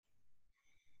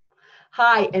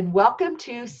Hi, and welcome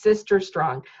to Sister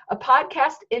Strong, a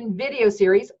podcast and video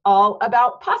series all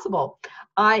about possible.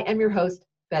 I am your host,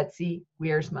 Betsy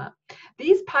Wiersma.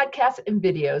 These podcasts and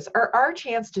videos are our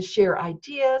chance to share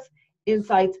ideas,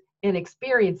 insights, and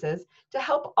experiences to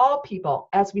help all people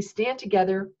as we stand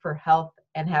together for health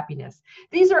and happiness.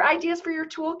 These are ideas for your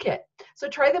toolkit, so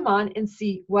try them on and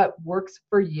see what works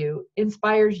for you,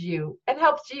 inspires you, and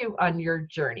helps you on your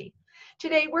journey.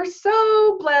 Today, we're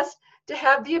so blessed to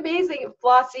have the amazing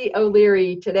Flossie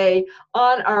O'Leary today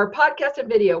on our podcast and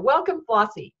video. Welcome,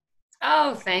 Flossie.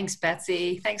 Oh, thanks,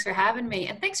 Betsy. Thanks for having me.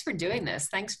 And thanks for doing this.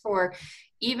 Thanks for,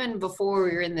 even before we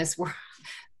were in this world,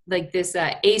 like this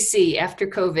AC after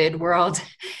COVID world,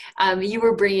 you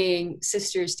were bringing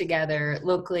sisters together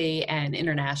locally and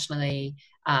internationally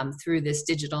through this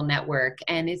digital network.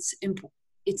 And it's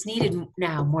needed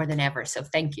now more than ever. So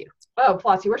thank you. Oh,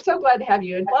 Flossie, we're so glad to have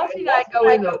you. And Flossie and I go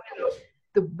in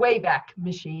the Wayback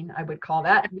Machine, I would call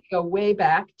that. We go way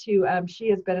back to, she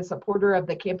has been a supporter of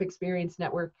the Camp Experience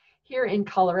Network here in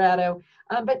Colorado,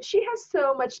 but she has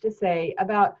so much to say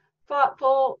about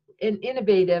thoughtful and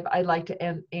innovative, I'd like to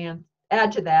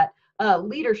add to that,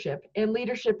 leadership and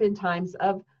leadership in times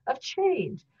of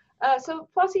change. So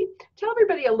Flossie, tell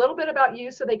everybody a little bit about you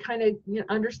so they kind of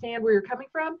understand where you're coming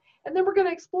from, and then we're going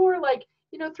to explore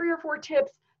 3 or 4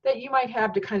 tips that you might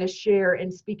have to kind of share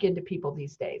and speak into people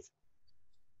these days.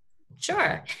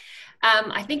 Sure.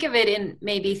 I think of it in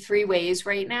maybe 3 ways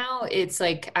right now. It's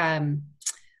like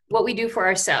what we do for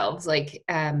ourselves.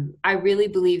 I really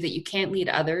believe that you can't lead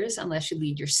others unless you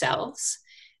lead yourselves.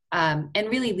 And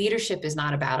really, leadership is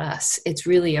not about us. It's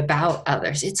really about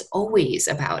others. It's always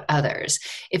about others.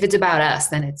 If it's about us,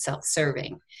 then it's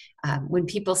self-serving. When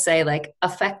people say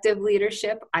effective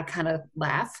leadership, I kind of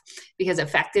laugh because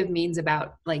effective means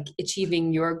about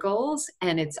achieving your goals.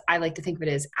 And I like to think of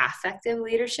it as affective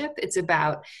leadership. It's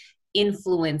about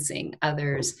influencing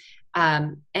others.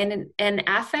 And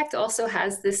affect also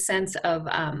has this sense of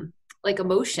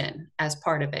emotion as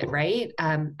part of it, right?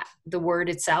 The word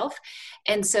itself.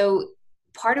 And so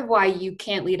part of why you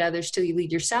can't lead others till you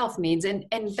lead yourself means, and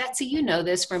Betsy, you know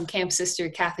this from Camp Sister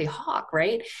Kathy Hawk,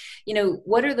 right?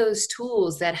 What are those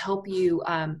tools that help you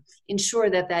ensure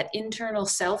that internal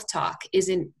self-talk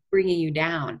isn't bringing you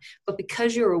down, but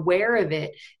because you're aware of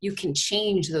it, you can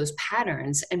change those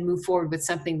patterns and move forward with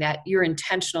something that you're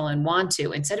intentional and want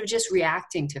to, instead of just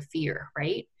reacting to fear,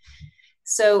 right?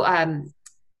 So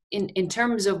in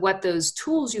terms of what those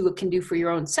tools you can do for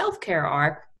your own self-care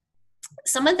are,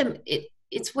 some of them,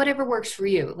 it's whatever works for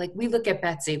you. We look at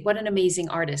Betsy, what an amazing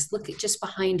artist. Look at just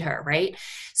behind her, right?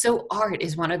 So art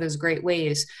is one of those great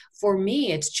ways. For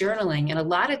me, it's journaling. And a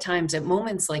lot of times at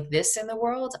moments like this in the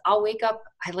world, I'll wake up,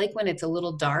 I like when it's a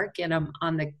little dark and I'm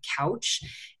on the couch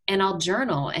and I'll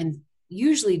journal. And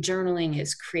usually journaling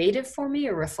is creative for me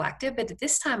or reflective, but at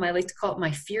this time I like to call it my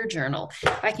fear journal.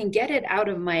 If I can get it out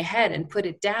of my head and put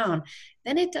it down,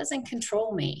 then it doesn't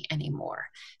control me anymore.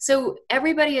 So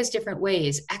everybody has different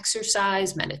ways: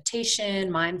 exercise, meditation,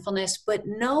 mindfulness, but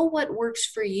know what works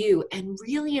for you and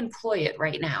really employ it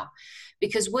right now.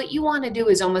 Because what you want to do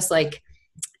is almost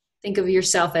think of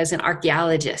yourself as an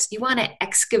archaeologist. You want to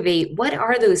excavate what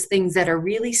are those things that are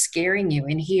really scaring you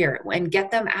in here and get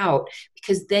them out,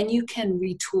 because then you can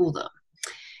retool them.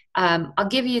 I'll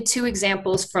give you 2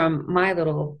 examples from my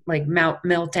little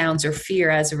meltdowns or fear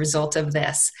as a result of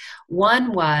this.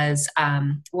 One was,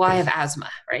 I have asthma,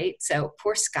 right? So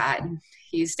poor Scott,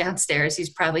 he's downstairs.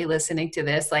 He's probably listening to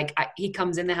this. He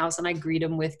comes in the house and I greet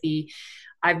him with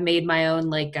I've made my own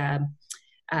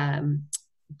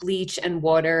bleach and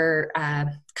water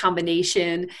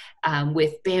combination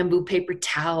with bamboo paper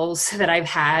towels that I've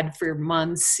had for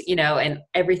months, and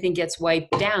everything gets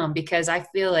wiped down because I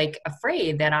feel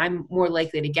afraid that I'm more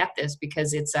likely to get this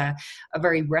because it's a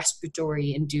very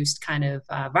respiratory induced kind of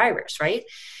virus, right?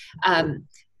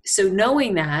 So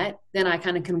knowing that, then I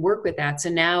kind of can work with that. So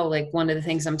now one of the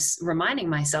things I'm reminding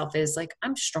myself is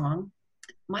I'm strong.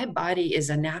 My body is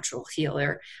a natural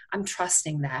healer. I'm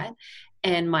trusting that.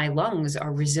 And my lungs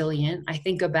are resilient. I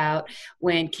think about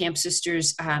when Camp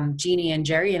Sisters, Jeannie and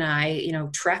Jerry and I,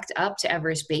 trekked up to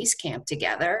Everest Base Camp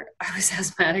together. I was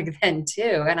asthmatic then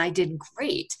too, and I did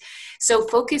great. So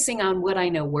focusing on what I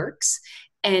know works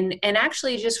and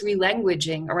actually just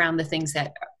relanguaging around the things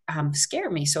that scare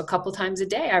me. So a couple times a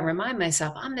day, I remind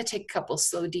myself, I'm going to take a couple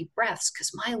slow, deep breaths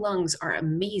because my lungs are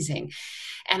amazing.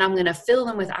 And I'm going to fill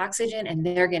them with oxygen and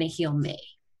they're going to heal me.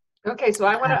 Okay, so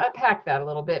I want to unpack that a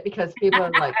little bit because people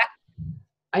are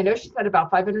I know she said about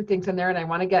 500 things in there and I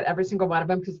want to get every single one of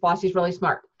them because Flossie's really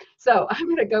smart. So I'm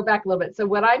going to go back a little bit. So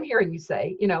what I'm hearing you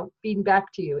say, feeding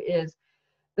back to you is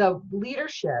the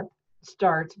leadership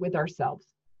starts with ourselves.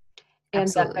 And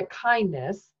that Absolutely. the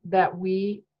kindness that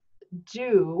we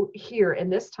do here in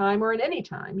this time or in any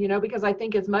time, because I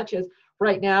think as much as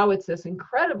right now it's this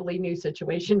incredibly new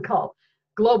situation called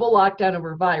global lockdown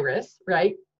over virus,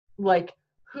 right? Like,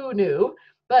 who knew?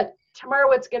 But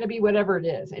tomorrow it's going to be whatever it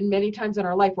is. And many times in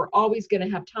our life, we're always going to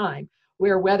have time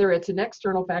where, whether it's an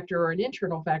external factor or an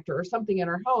internal factor or something in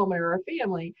our home or our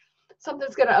family,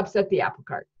 something's going to upset the apple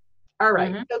cart. All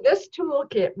right. Mm-hmm. So this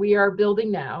toolkit we are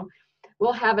building now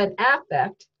will have an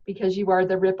affect, because you are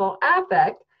the ripple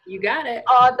affect You got it.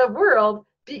 on the world,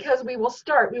 because we will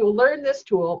learn this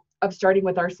tool of starting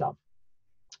with ourselves,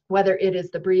 whether it is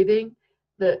the breathing,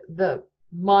 the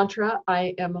mantra,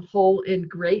 I am whole and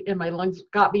great, and my lungs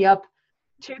got me up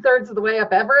 2/3 of the way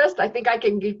up Everest. I think I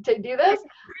can do this.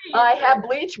 I have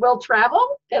bleach, will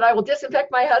travel, and I will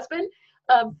disinfect my husband.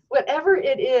 Whatever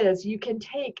it is, you can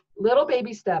take little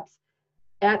baby steps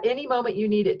at any moment you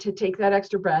need it to take that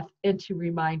extra breath and to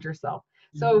remind yourself.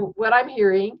 So what I'm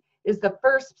hearing is the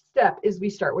first step is we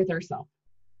start with ourselves.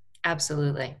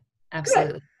 Absolutely. Good.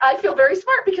 Absolutely. I feel very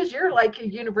smart because you're like a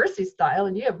university style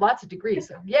and you have lots of degrees.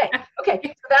 So yay. Okay.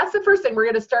 So that's the first thing we're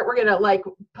going to start. We're going to like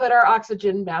put our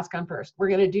oxygen mask on first. We're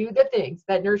going to do the things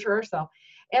that nurture ourselves.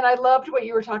 And I loved what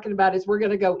you were talking about is we're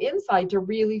going to go inside to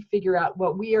really figure out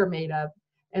what we are made of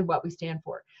and what we stand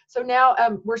for. So now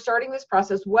we're starting this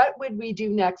process. What would we do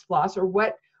next, Floss? Or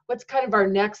what's kind of our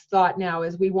next thought now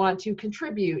as we want to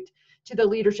contribute to the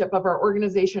leadership of our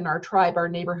organization, our tribe, our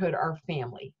neighborhood, our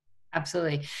family?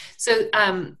 Absolutely. So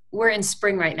we're in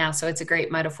spring right now, so it's a great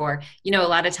metaphor. A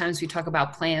lot of times we talk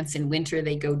about plants in winter,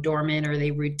 they go dormant or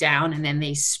they root down and then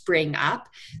they spring up.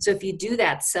 So if you do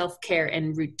that self-care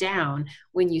and root down,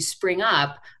 when you spring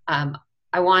up,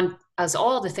 I want us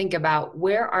all to think about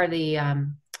where are the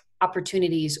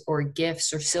opportunities or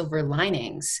gifts or silver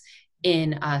linings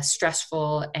in a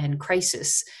stressful and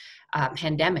crisis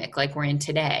pandemic like we're in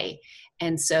today.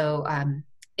 And so,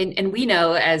 and we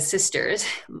know as sisters,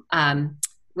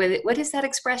 what is that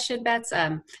expression, Bets?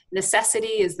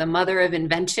 Necessity is the mother of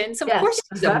invention. So of course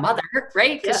she's a mother,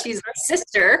 right? Because she's our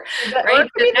sister, right?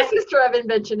 We're the sister of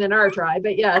invention in our tribe,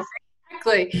 but yes.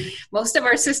 Exactly. Most of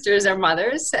our sisters are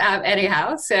mothers,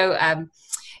 anyhow. So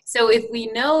if we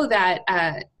know that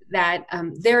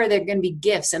there are going to be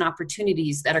gifts and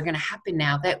opportunities that are going to happen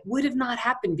now that would have not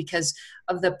happened because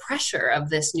of the pressure of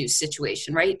this new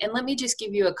situation, right? And let me just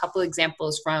give you a couple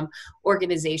examples from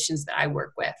organizations that I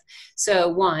work with. So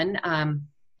one,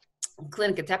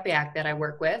 Clinica Tepeyac that I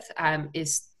work with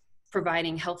is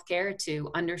providing healthcare to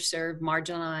underserved,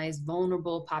 marginalized,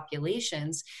 vulnerable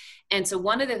populations. And so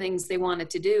one of the things they wanted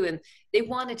to do, and they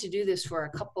wanted to do this for a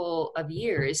couple of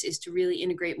years, is to really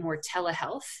integrate more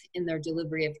telehealth in their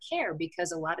delivery of care,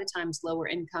 because a lot of times lower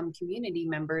income community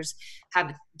members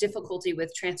have difficulty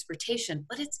with transportation,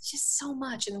 but it's just so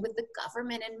much. And with the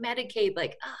government and Medicaid,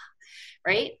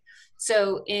 right?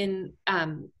 So in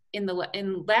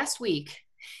last week,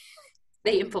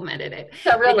 they implemented it.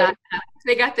 Yeah, really.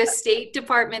 They got the state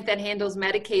department that handles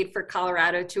Medicaid for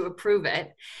Colorado to approve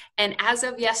it. And as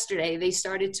of yesterday, they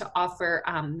started to offer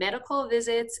medical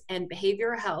visits and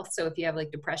behavioral health. So if you have like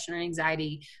depression or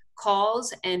anxiety,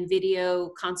 calls and video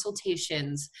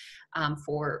consultations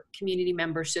for community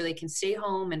members so they can stay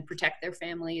home and protect their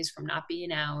families from not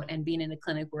being out and being in a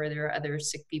clinic where there are other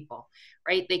sick people,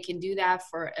 right? They can do that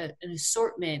for an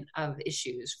assortment of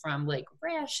issues, from like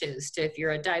rashes to if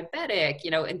you're a diabetic,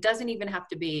 it doesn't even have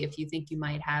to be if you think you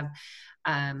might have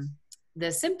the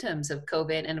symptoms of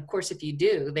COVID. And of course, if you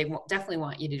do, they definitely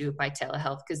want you to do it by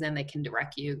telehealth, because then they can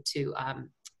direct you to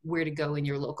where to go in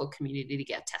your local community to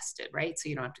get tested, right? So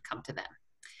you don't have to come to them.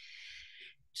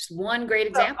 Just one great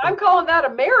example. I'm calling that a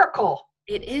miracle.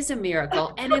 It is a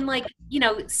miracle. And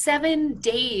in 7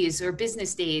 days or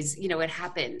business days, it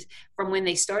happened from when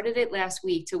they started it last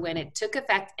week to when it took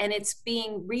effect, and it's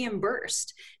being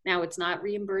reimbursed. Now it's not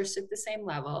reimbursed at the same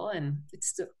level, and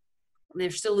they're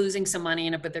still losing some money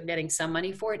in it, but they're getting some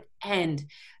money for it. And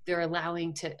they're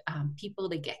allowing people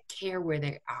to get care where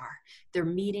they are. They're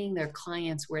meeting their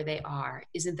clients where they are.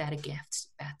 Isn't that a gift,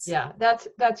 Bets? Yeah,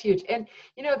 that's huge. And,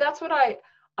 that's what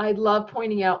I love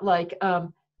pointing out, like,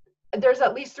 there's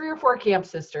at least 3 or 4 camp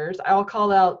sisters. I'll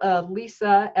call out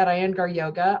Lisa at Iyengar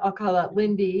Yoga. I'll call out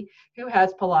Lindy, who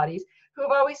has Pilates, who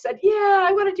have always said, yeah,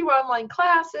 I want to do online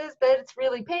classes, but it's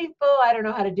really painful. I don't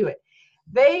know how to do it.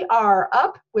 They are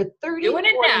up with 30, 40,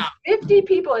 50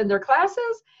 people in their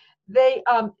classes.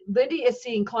 Lindy is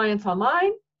seeing clients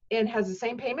online and has the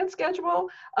same payment schedule.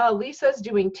 Lisa's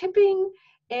doing tipping,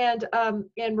 and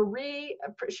Marie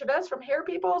Chavez from Hair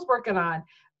People is working on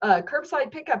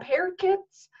curbside pickup hair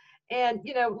kits. And,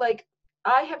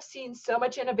 I have seen so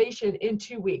much innovation in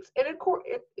 2 weeks, and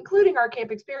including our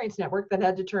Camp Experience Network that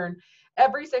had to turn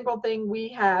every single thing we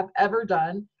have ever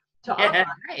done to online,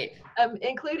 Right.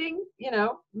 including,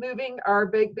 moving our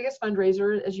biggest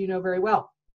fundraiser, as you know very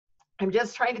well. I'm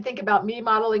just trying to think about me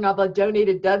modeling all the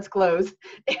donated Duds clothes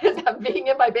and being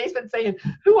in my basement saying,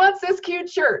 who wants this cute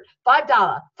shirt?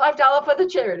 $5 for the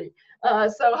charity.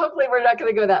 So hopefully we're not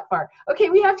going to go that far. Okay,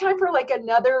 we have time for like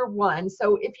another one.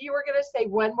 So if you were going to say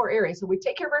one more area, so we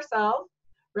take care of ourselves,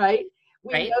 right?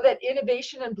 We Right. know that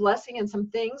innovation and blessing and some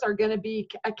things are going to be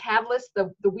a catalyst.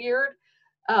 The weird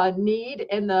need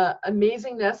and the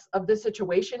amazingness of this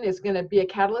situation is going to be a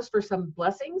catalyst for some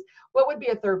blessings. What would be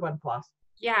a third one, Floss?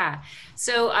 Yeah.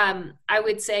 So I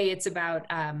would say it's about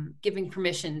giving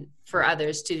permission for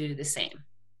others to do the same.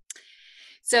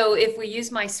 So if we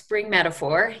use my spring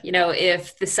metaphor,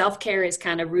 if the self-care is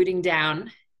kind of rooting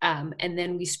down, and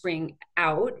then we spring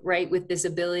out, right, with this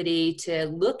ability to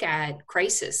look at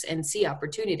crisis and see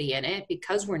opportunity in it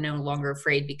because we're no longer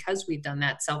afraid, because we've done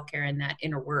that self-care and that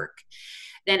inner work.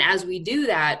 Then as we do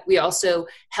that, we also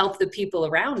help the people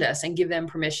around us and give them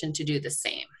permission to do the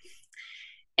same.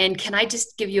 And can I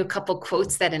just give you a couple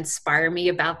quotes that inspire me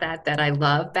about that I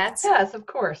love, Bets? Yes, of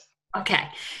course. Okay.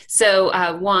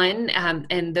 So one,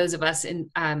 and those of us in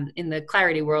the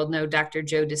clarity world know Dr.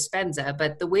 Joe Dispenza,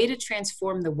 but the way to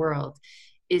transform the world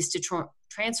is to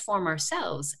transform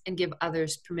ourselves and give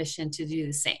others permission to do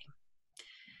the same.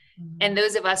 Mm-hmm. And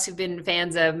those of us who've been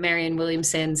fans of Marianne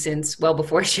Williamson since well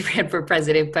before she ran for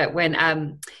president, but when,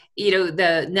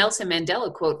 the Nelson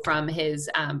Mandela quote from his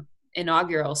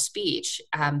inaugural speech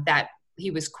that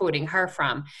he was quoting her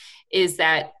from is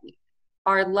that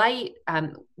our light,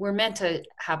 we're meant to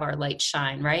have our light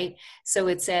shine, right? So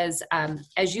it says,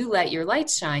 as you let your light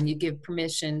shine, you give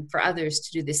permission for others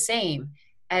to do the same.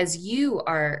 As you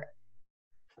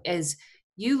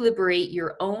liberate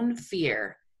your own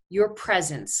fear, your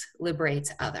presence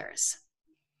liberates others.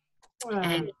 Wow.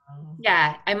 And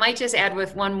yeah, I might just add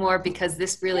with one more because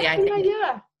this really, I think,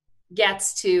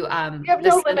 gets to you have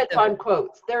no limits on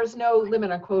quotes. There's no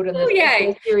limit on quote in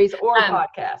this series or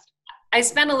podcast. I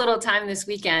spent a little time this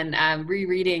weekend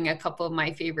rereading a couple of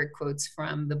my favorite quotes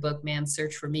from the book Man's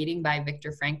Search for Meaning by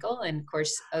Viktor Frankl. And of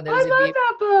course, I love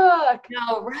that book.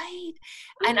 No, right.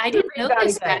 And I didn't know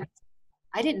this, Bets.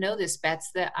 I didn't know this,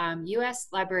 Bets. The U.S.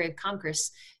 Library of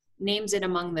Congress names it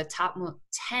among the top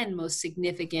 10 most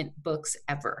significant books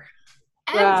ever.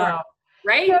 Wow.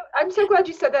 Right? Yeah, I'm so glad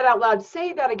you said that out loud.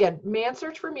 Say that again. Man's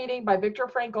Search for Meaning by Viktor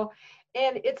Frankl.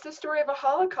 And it's the story of a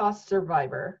Holocaust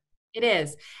survivor. It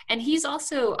is. And he's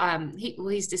also,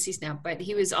 he's deceased now, but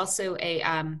he was also a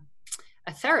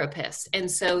therapist.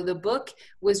 And so the book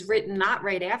was written not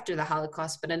right after the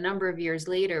Holocaust, but a number of years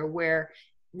later, where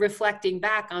reflecting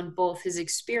back on both his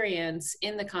experience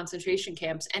in the concentration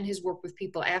camps and his work with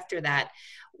people after that,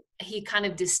 he kind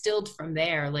of distilled from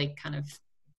there, like kind of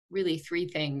really three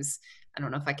things. I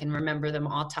don't know if I can remember them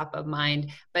all top of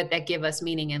mind, but that give us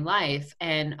meaning in life.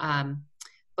 And,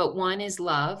 but one is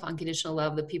love, unconditional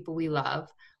love, the people we love.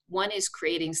 One is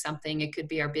creating something. It could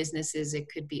be our businesses. It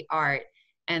could be art.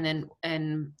 And then,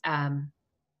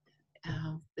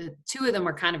 the two of them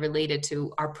are kind of related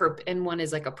to our purpose. And one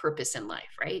is like a purpose in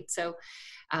life, right? So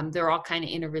they're all kind of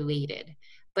interrelated.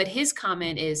 But his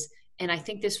comment is, and I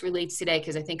think this relates today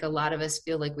because I think a lot of us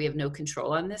feel like we have no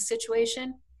control on this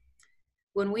situation.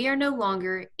 When we are no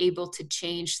longer able to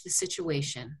change the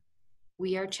situation,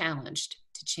 we are challenged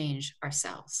to change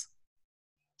ourselves.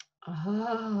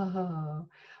 Oh,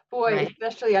 boy, Right.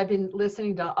 Especially I've been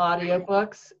listening to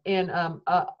audiobooks and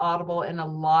Audible, and a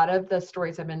lot of the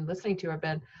stories I've been listening to have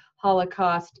been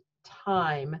Holocaust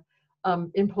time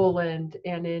in Poland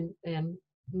and in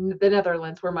the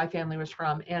Netherlands, where my family was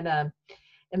from. And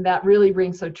that really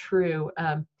rings so true.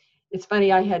 It's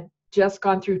funny, I had just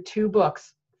gone through 2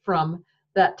 books from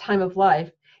that time of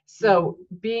life. So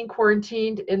being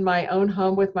quarantined in my own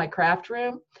home with my craft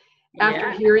room,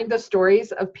 after hearing the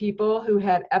stories of people who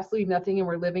had absolutely nothing and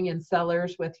were living in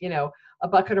cellars with, a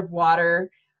bucket of water,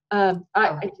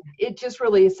 it just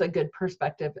really is a good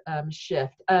perspective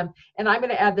shift. And I'm going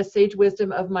to add the sage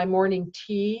wisdom of my morning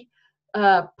tea,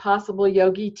 possible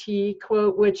yogi tea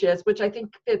quote, which I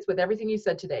think fits with everything you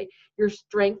said today. Your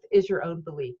strength is your own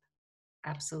belief.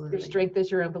 Absolutely. Your strength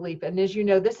is your own belief. And as you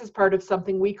know, this is part of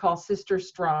something we call Sister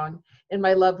Strong in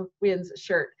my Love Wins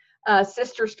shirt.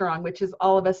 Sister Strong, which is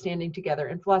all of us standing together.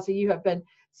 And Flossie, you have been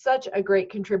such a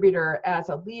great contributor as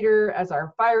a leader, as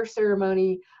our fire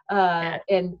ceremony,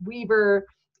 and weaver,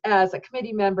 as a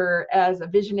committee member, as a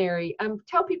visionary.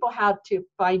 Tell people how to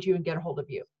find you and get a hold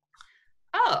of you.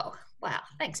 Oh, wow.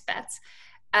 Thanks, Bets.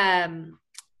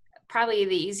 probably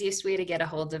the easiest way to get a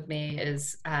hold of me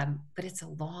is, but it's a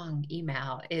long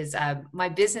email, is my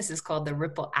business is called The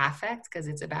Ripple Affect because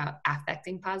it's about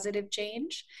affecting positive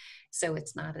change. So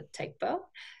it's not a typo.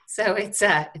 So it's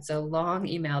a long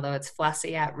email though. It's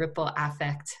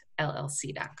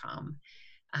Flossie@rippleaffectllc.com.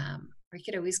 Or you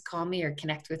could always call me or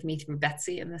connect with me through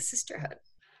Betsy and the Sisterhood.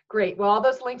 Great. Well, all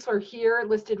those links are here,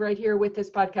 listed right here with this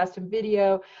podcast and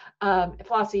video.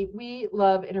 Flossie, we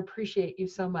love and appreciate you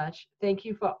so much. Thank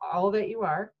you for all that you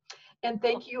are. And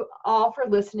thank you all for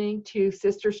listening to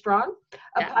Sister Strong,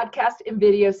 a podcast and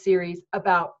video series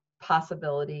about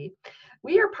possibility.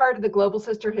 We are part of the Global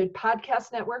Sisterhood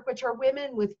Podcast Network, which are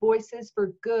women with voices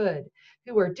for good,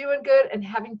 who are doing good and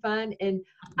having fun and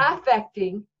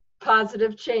affecting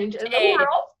positive change in the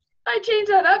world. I changed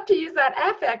that up to use that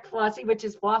affect, Flossie, which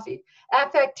is Flossie.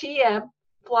 Affect TM,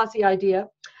 Flossie idea.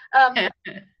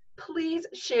 Please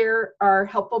share our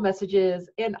helpful messages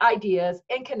and ideas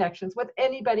and connections with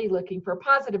anybody looking for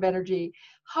positive energy,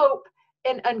 hope,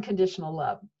 and unconditional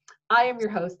love. I am your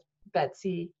host,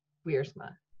 Betsy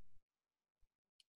Wiersma.